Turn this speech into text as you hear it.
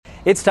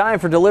It's time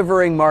for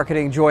Delivering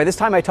Marketing Joy. This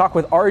time I talk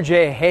with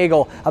RJ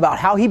Hagel about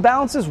how he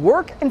balances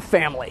work and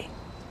family.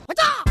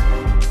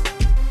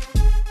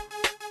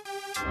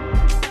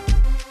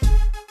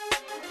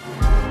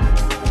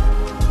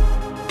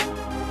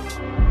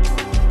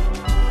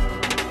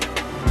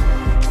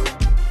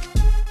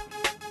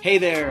 Hey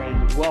there,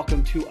 and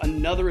welcome to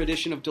another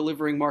edition of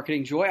Delivering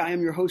Marketing Joy. I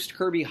am your host,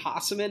 Kirby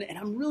Hasseman, and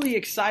I'm really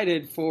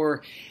excited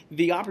for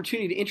the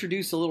opportunity to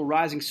introduce a little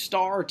rising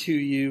star to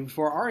you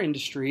for our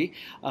industry,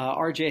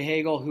 RJ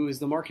Hagel, who is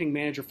the marketing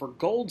manager for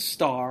Gold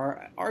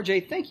Star.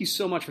 RJ, thank you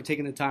so much for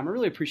taking the time. I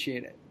really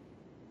appreciate it.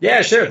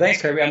 Yeah, sure.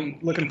 Thanks, Kirby. I'm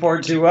looking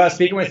forward to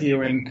speaking with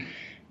you and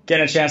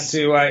getting a chance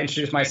to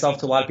introduce myself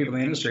to a lot of people in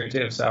the industry,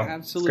 too. So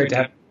Absolutely. It's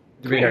great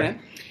to be here. Man.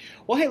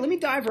 Well, hey, let me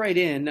dive right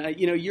in.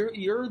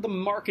 You're the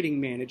marketing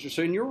manager.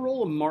 So in your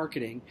role of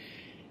marketing,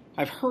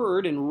 I've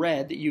heard and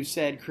read that you've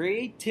said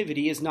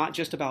creativity is not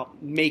just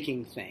about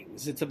making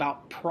things. It's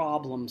about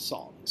problem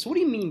solving. So what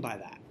do you mean by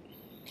that?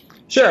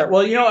 Sure.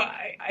 Well,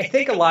 I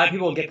think a lot of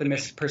people get the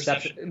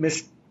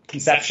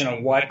misconception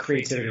of what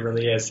creativity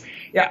really is.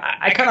 Yeah,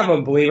 I kind of am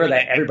a believer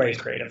that everybody's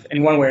creative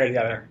in one way or the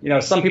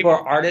other. Some people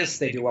are artists.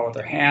 They do well with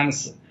their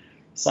hands.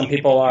 Some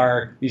people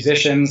are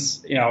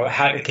musicians,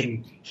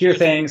 can hear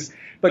things.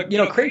 But,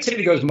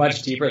 creativity goes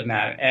much deeper than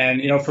that.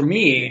 And, for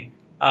me,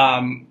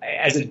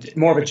 as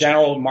more of a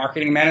general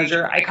marketing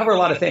manager, I cover a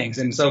lot of things.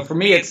 And so for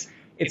me,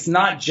 it's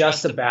not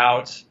just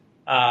about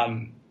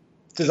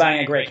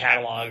designing a great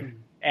catalog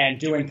and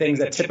doing things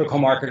that typical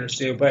marketers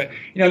do. But,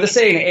 this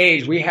day and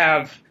age, we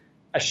have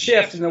a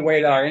shift in the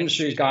way that our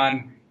industry has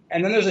gone.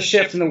 And then there's a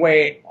shift in the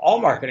way all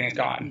marketing has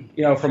gone,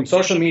 from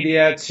social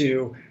media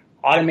to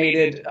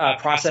automated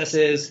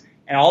processes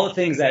and all the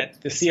things that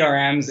the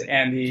CRMs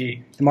and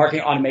the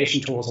marketing automation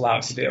tools allow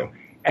us to do.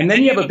 And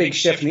then you have a big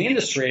shift in the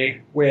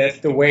industry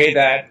with the way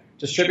that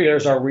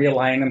distributors are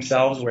realigning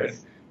themselves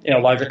with,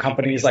 larger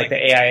companies like the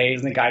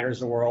AIAs and the Geigers of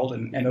the world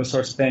and those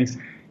sorts of things.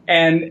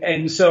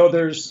 And so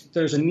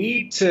there's a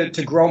need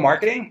to grow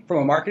marketing from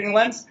a marketing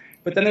lens,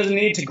 but then there's a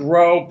need to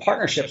grow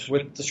partnerships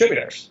with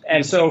distributors.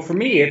 And so for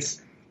me,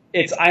 it's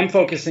I'm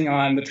focusing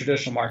on the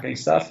traditional marketing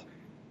stuff.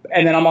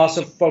 And then I'm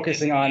also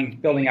focusing on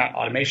building out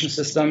automation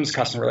systems,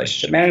 customer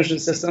relationship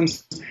management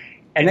systems.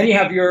 And then you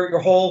have your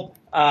whole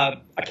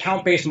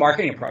account-based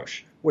marketing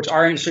approach, which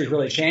our industry is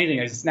really changing.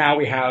 Is now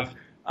we have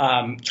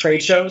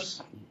trade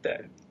shows,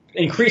 the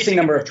increasing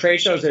number of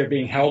trade shows that are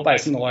being held by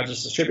some of the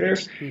largest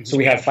distributors. Mm-hmm. So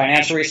we have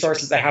financial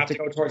resources that have to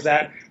go towards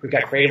that. We've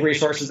got creative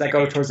resources that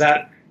go towards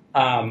that.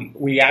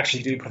 We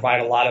actually do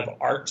provide a lot of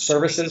art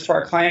services for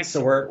our clients.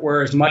 So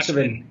we're as much of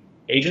an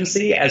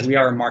agency as we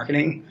are a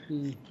marketing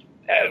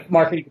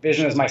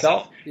division as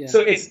myself. Yeah.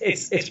 So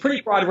it's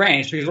pretty broad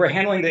range because we're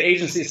handling the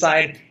agency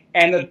side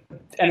and the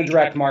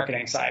direct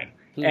marketing side.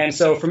 Mm-hmm. And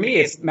so for me,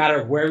 it's a matter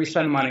of where we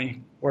spend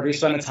money, where do we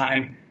spend the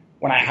time.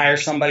 When I hire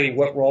somebody,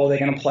 what role are they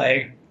going to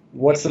play?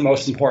 What's the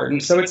most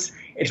important? So it's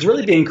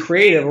really being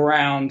creative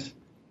around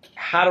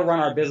how to run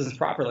our business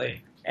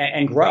properly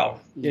and grow.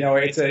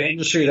 It's an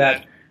industry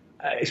that,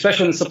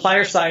 especially on the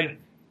supplier side,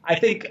 I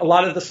think a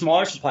lot of the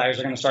smaller suppliers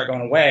are going to start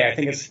going away. I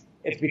think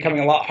it's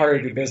becoming a lot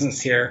harder to do business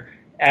here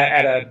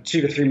at a $2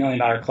 to $3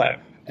 million clip.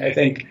 I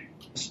think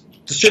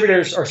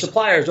distributors or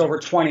suppliers over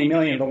 20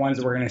 million are the ones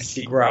that we're going to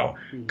see grow.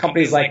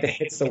 Companies like the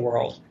HITs of the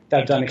world that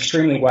have done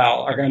extremely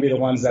well are going to be the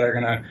ones that are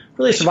going to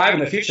really survive in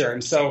the future.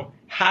 And so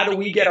how do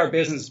we get our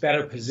business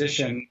better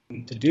positioned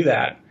to do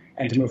that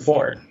and to move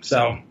forward?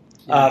 So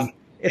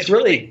it's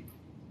really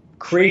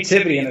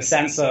creativity in the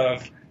sense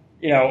of,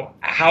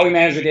 how we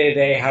manage our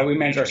day-to-day, how we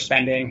manage our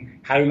spending,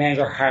 how we manage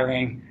our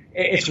hiring.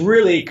 It's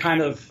really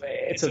kind of,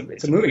 it's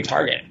a moving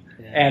target.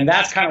 And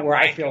that's kind of where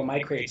I feel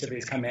my creativity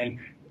has come in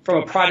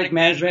from a project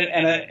management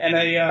and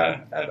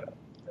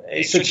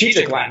a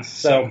strategic lens.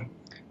 So,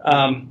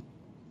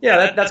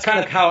 that's kind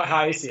of how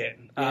I see it.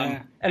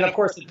 And of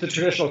course, the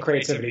traditional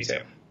creativity too.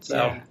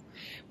 So,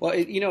 well,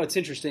 it's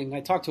interesting.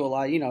 I talk to a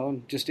lot,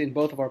 just in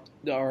both of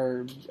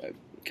our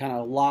kind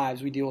of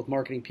lives, we deal with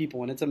marketing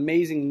people, and it's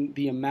amazing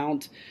the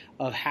amount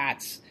of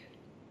hats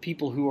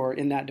people who are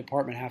in that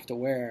department have to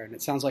wear. And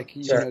it sounds like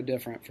you're no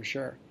different for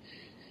sure.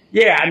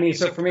 Yeah,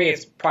 so for me,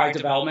 it's product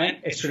development,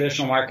 it's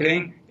traditional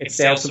marketing, it's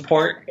sales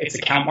support, it's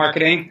account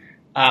marketing,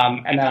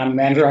 and then I'm a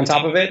manager on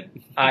top of it.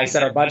 I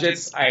set our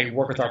budgets, I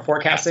work with our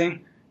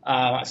forecasting,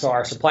 so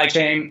our supply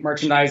chain,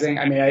 merchandising.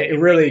 I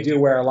really do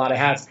wear a lot of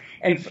hats.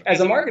 And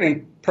as a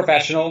marketing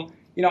professional,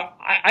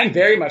 I'm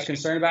very much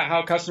concerned about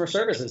how customer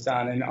service is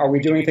done and are we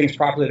doing things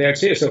properly there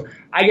too. So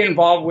I get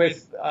involved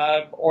with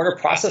order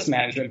process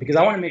management because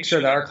I want to make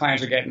sure that our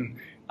clients are getting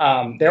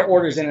their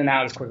orders in and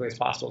out as quickly as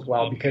possible as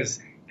well,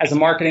 because as a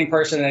marketing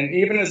person and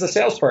even as a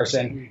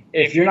salesperson,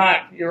 if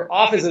your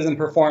office isn't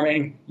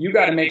performing, you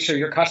got to make sure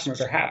your customers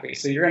are happy.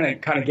 So you're going to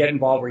kind of get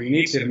involved where you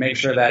need to make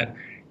sure that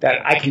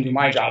I can do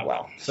my job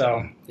well.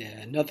 So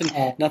yeah,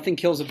 nothing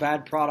kills a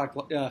bad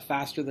product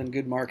faster than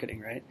good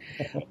marketing, right?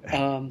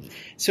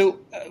 So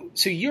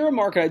you're a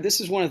marketer.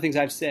 This is one of the things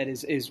I've said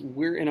is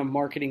we're in a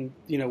marketing,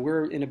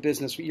 we're in a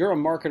business. You're a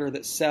marketer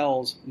that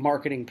sells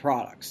marketing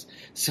products.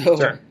 So.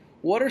 Sure.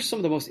 what are some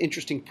of the most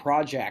interesting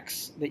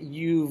projects that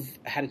you've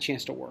had a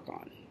chance to work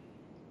on?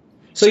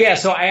 So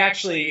I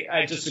actually,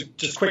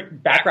 just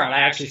quick background, I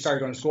actually started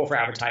going to school for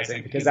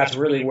advertising because that's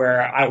really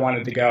where I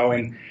wanted to go.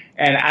 And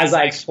as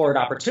I explored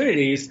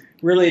opportunities,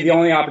 really the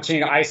only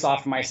opportunity I saw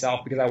for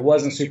myself, because I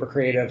wasn't super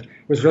creative,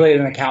 was really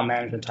an account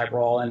management type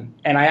role. And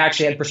I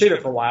actually had pursued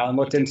it for a while and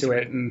looked into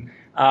it and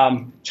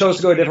chose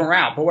to go a different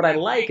route. But what I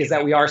like is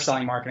that we are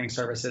selling marketing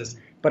services,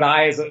 but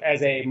I, as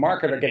a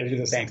marketer, get to do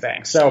the same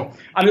thing. So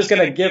I'm just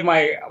going to give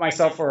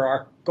myself or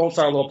our Gold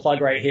Star a little plug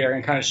right here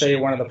and kind of show you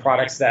one of the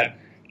products that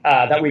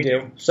we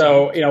do.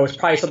 So, it's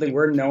probably something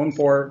we're known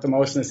for the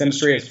most in this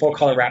industry is full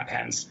color wrap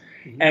pens.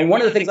 Mm-hmm. And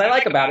one of the things I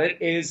like about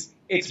it is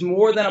it's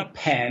more than a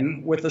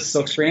pen with a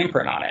silkscreen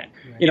imprint on it.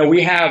 Right.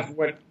 We have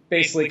what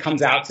basically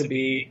comes out to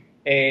be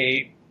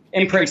a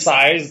imprint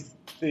size,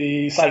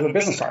 the size of a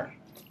business card.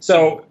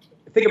 So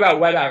think about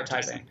web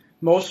advertising.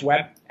 Most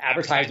web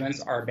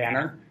advertisements are a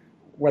banner,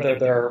 whether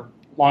they're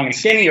long and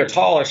skinny or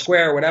tall or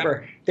square or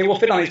whatever, they will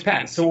fit on these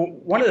pens. So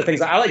one of the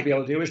things that I like to be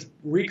able to do is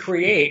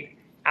recreate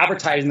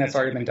advertising that's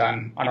already been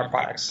done on our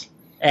products.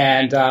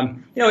 And,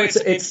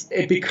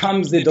 it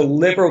becomes the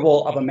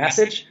deliverable of a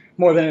message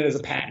more than it is a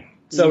pen.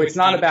 So it's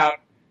not about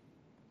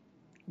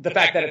the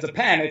fact that it's a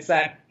pen. It's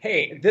that,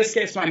 hey, this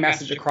gets my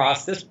message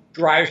across. This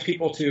drives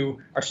people to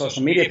our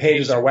social media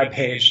pages, our web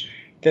page.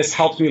 This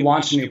helps me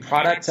launch a new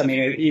product. I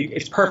mean,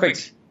 it's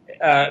perfect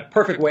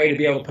way to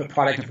be able to put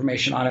product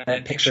information on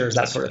it, pictures,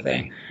 that sort of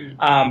thing.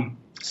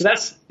 So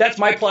that's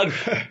my plug,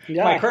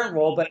 my current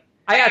role. But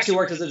I actually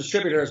worked as a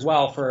distributor as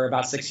well for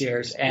about 6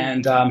 years,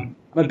 and I'm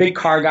a big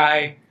car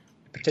guy,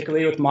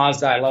 particularly with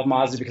Mazda. I love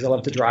Mazda because I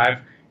love to drive,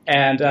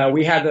 and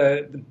we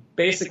had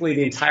basically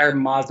the entire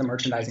Mazda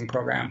merchandising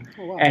program.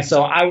 Oh, wow. And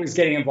so I was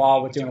getting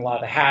involved with doing a lot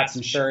of the hats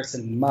and shirts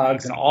and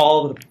mugs and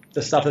all of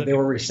the stuff that they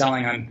were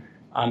reselling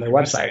on their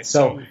website.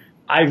 So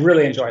I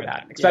really enjoyed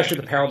that, especially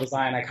with apparel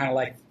design. I kind of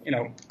like,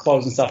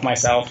 clothes and stuff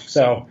myself.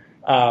 So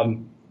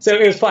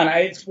it was fun.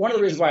 It's one of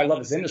the reasons why I love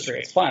this industry.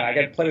 It's fun. I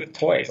get to play with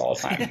toys all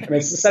the time. I mean,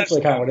 it's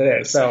essentially kind of what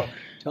it is. So,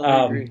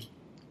 totally agree.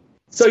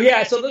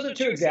 So those are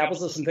two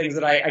examples of some things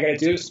that I got to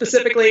do.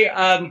 Specifically,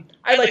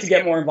 I'd like to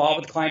get more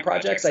involved with client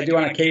projects. I do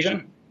on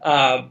occasion.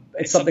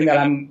 It's something that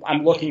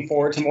I'm looking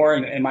forward to more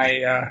in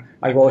my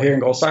role here in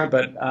Gold Star.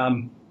 But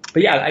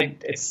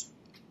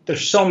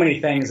there's so many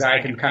things that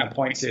I can kind of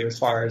point to as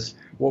far as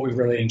what we've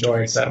really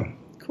enjoyed. So.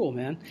 Cool,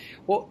 man.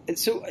 Well,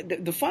 so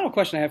the final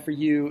question I have for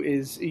you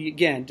is,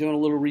 again, doing a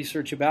little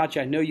research about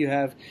you. I know you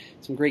have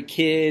some great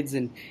kids,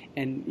 and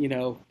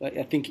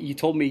I think you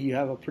told me you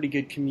have a pretty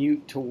good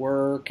commute to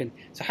work. And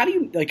so, how do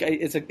you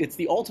It's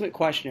the ultimate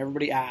question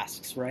everybody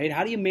asks, right?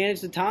 How do you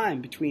manage the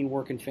time between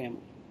work and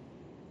family?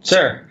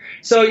 Sure.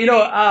 So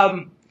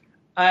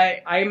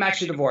I'm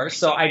actually divorced,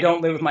 so I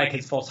don't live with my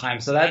kids full time.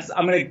 So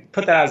I'm going to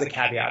put that as a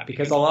caveat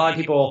because a lot of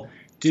people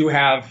do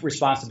have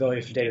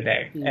responsibilities for day to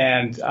day.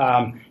 And,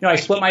 I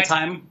split my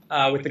time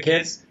with the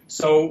kids.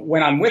 So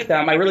when I'm with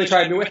them, I really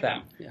try to be with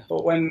them. Yeah.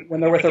 But when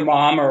they're with their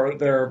mom or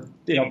they're,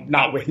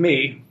 not with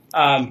me,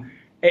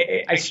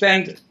 I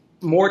spend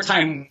more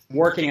time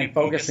working and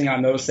focusing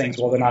on those things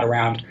while they're not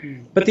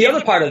around. But the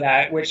other part of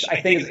that, which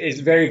I think is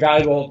very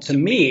valuable to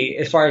me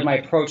as far as my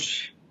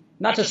approach,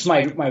 not just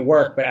my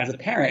work, but as a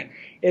parent,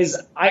 is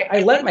I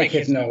let my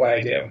kids know what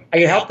I do. I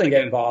can help them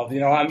get involved.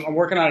 I'm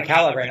working on a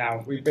catalog right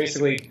now. We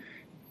basically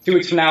 2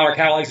 weeks from now, our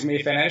catalog's going to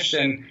be finished.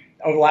 And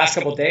over the last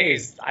couple of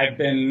days, I've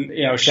been,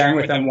 sharing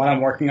with them what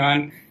I'm working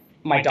on.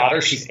 My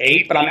daughter, she's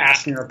 8, but I'm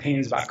asking her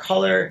opinions about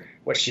color,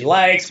 what she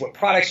likes, what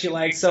products she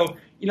likes. So,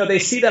 they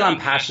see that I'm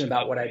passionate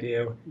about what I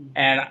do.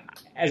 And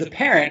as a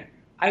parent,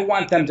 I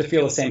want them to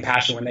feel the same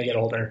passion when they get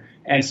older.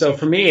 And so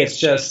for me, it's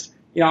just,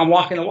 I'm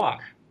walking the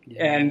walk.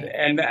 Yeah.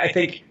 And I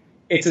think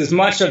it's as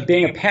much of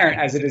being a parent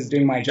as it is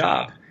doing my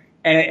job.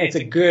 And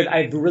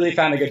I've really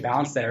found a good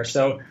balance there.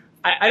 So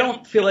I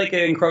don't feel like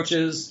it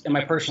encroaches in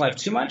my personal life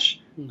too much.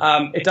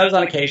 It does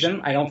on occasion.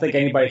 I don't think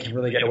anybody can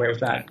really get away with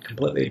that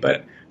completely.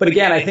 But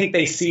again, I think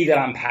they see that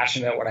I'm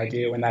passionate about what I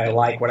do and that I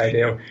like what I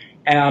do.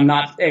 And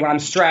when I'm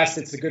stressed,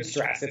 it's a good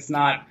stress. It's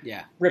not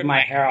ripping my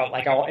hair out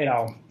like,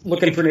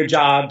 looking for a new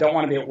job, don't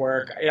want to be at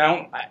work. I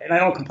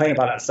don't complain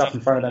about that stuff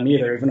in front of them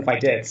either, even if I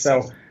did.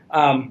 So,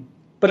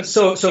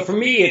 so for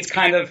me, it's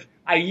kind of,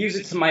 I use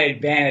it to my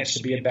advantage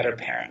to be a better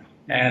parent.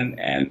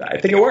 And I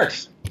think it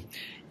works.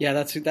 Yeah,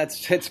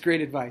 that's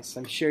great advice.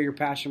 Share your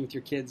passion with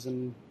your kids,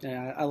 and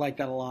I like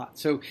that a lot.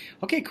 So,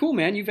 okay, cool,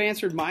 man. You've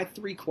answered my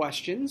 3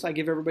 questions. I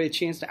give everybody a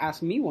chance to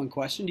ask me one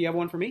question. Do you have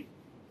one for me?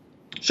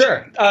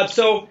 Sure.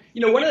 So,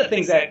 one of the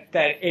things that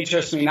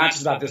interests me, not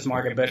just about this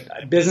market,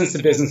 but business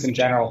to business in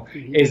general,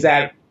 is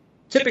that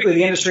typically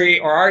the industry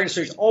or our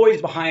industry is always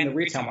behind the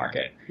retail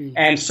market.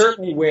 And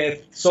certainly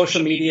with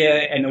social media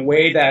and the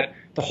way that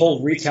the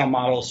whole retail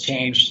model has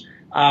changed,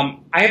 I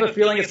have a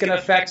feeling it's going to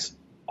affect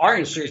our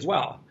industry as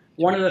well.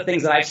 One of the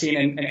things that I've seen,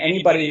 and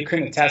anybody who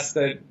can attest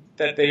that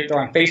they're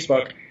on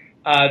Facebook,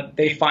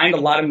 they find a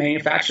lot of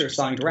manufacturers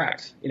selling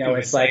direct.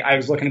 It's like I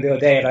was looking the other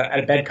day at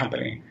a bed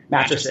company,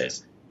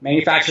 mattresses,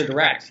 manufacturer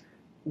direct.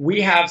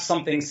 we have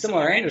something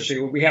similar in our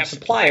industry. We have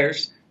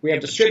suppliers, we have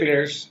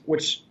distributors,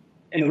 which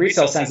in the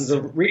retail sense is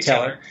a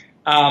retailer,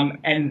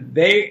 and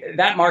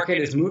that market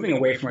is moving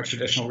away from a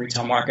traditional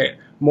retail market,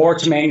 more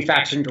to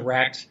manufacturing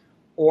direct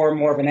or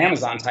more of an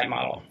Amazon type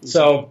model.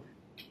 So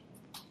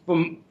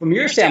from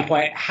your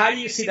standpoint, how do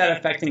you see that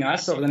affecting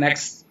us over the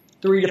next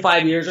 3 to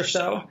 5 years or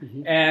so?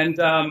 Mm-hmm.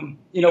 And,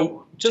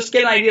 just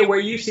get an idea where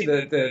you see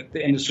the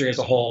industry as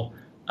a whole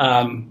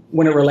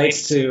when it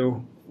relates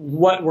to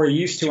what we're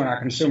used to in our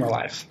consumer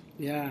lives.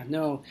 Yeah,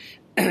 no,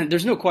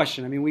 there's no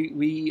question. I mean,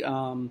 we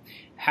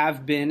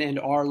have been and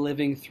are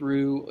living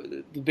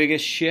through the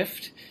biggest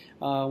shift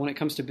when it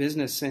comes to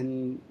business,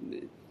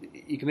 and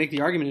you can make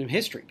the argument in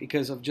history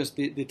because of just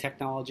the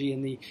technology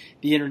and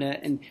the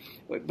internet.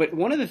 But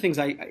one of the things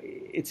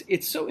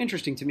it's so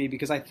interesting to me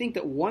because I think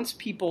that once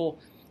people,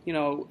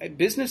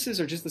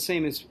 businesses are just the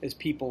same as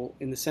people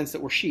in the sense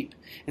that we're sheep.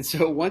 And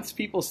so once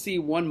people see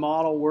one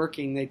model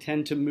working, they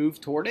tend to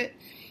move toward it.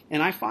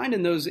 And I find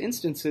in those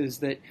instances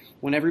that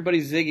when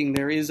everybody's zigging,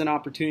 there is an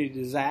opportunity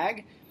to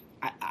zag.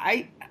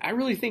 I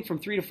really think from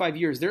 3 to 5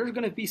 years, there's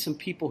going to be some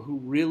people who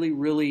really,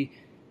 really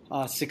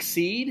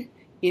succeed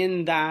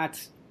in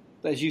that,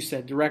 as you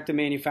said,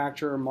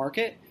 direct-to-manufacturer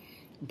market.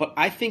 But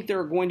I think there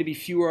are going to be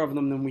fewer of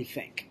them than we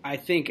think. I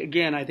think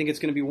it's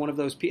going to be one of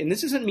those people. And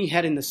this isn't me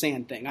head in the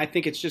sand thing. I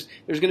think it's just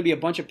there's going to be a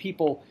bunch of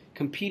people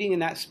competing in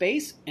that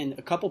space, and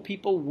a couple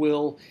people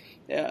will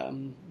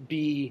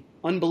be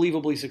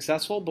unbelievably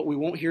successful, but we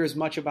won't hear as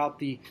much about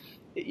the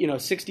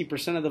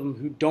 60% of them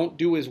who don't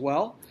do as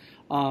well.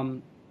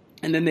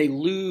 And then they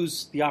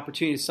lose the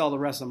opportunity to sell the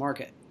rest of the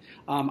market.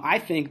 I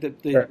think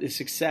that the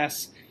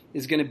success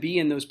is going to be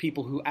in those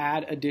people who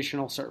add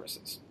additional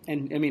services.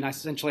 And I mean,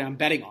 essentially I'm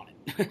betting on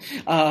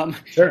it.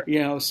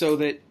 Sure. So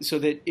that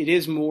it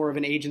is more of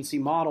an agency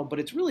model, but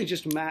it's really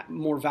just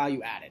more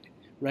value added,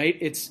 right?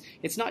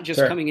 It's not just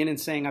coming in and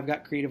saying I've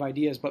got creative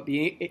ideas, but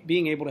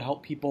being able to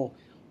help people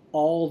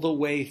all the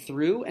way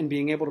through and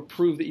being able to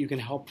prove that you can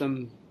help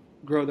them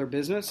grow their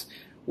business.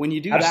 When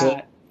you do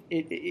that,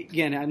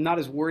 again, I'm not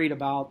as worried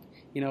about,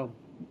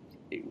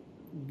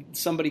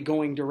 somebody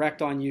going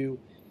direct on you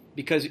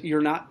because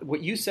you're not,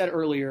 what you said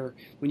earlier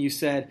when you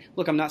said,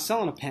 look, I'm not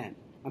selling a pen,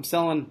 I'm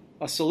selling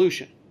a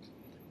solution.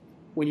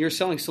 When you're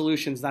selling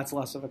solutions, that's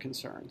less of a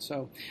concern.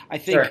 So I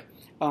think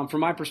from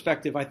my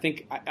perspective, I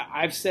think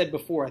I've said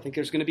before, I think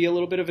there's going to be a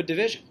little bit of a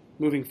division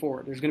moving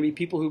forward. There's going to be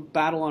people who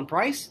battle on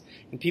price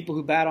and people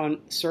who battle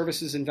on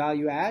services and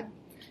value add.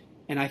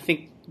 And I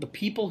think the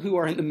people who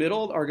are in the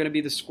middle are going to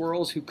be the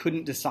squirrels who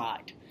couldn't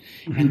decide.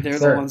 And they're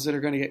the ones that are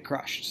going to get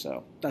crushed.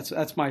 So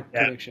that's my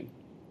prediction.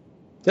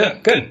 Yeah,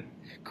 good.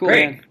 Cool,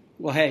 great. Man.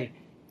 Well, hey,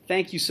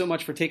 thank you so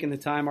much for taking the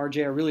time,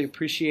 RJ. I really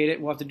appreciate it.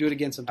 We'll have to do it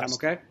again sometime,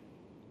 okay?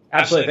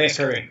 Absolutely. Thanks,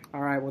 Kirby.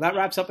 All right. Well, that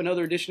wraps up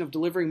another edition of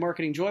Delivering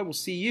Marketing Joy. We'll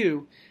see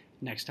you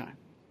next time.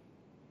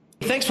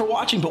 Thanks for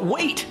watching, but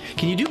wait,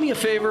 can you do me a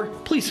favor?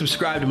 Please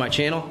subscribe to my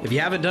channel. If you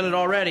haven't done it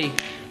already,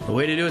 the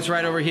way to do it's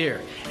right over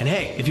here. And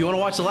hey, if you want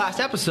to watch the last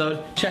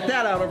episode, check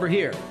that out over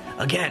here.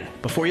 Again,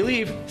 before you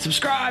leave,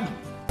 subscribe.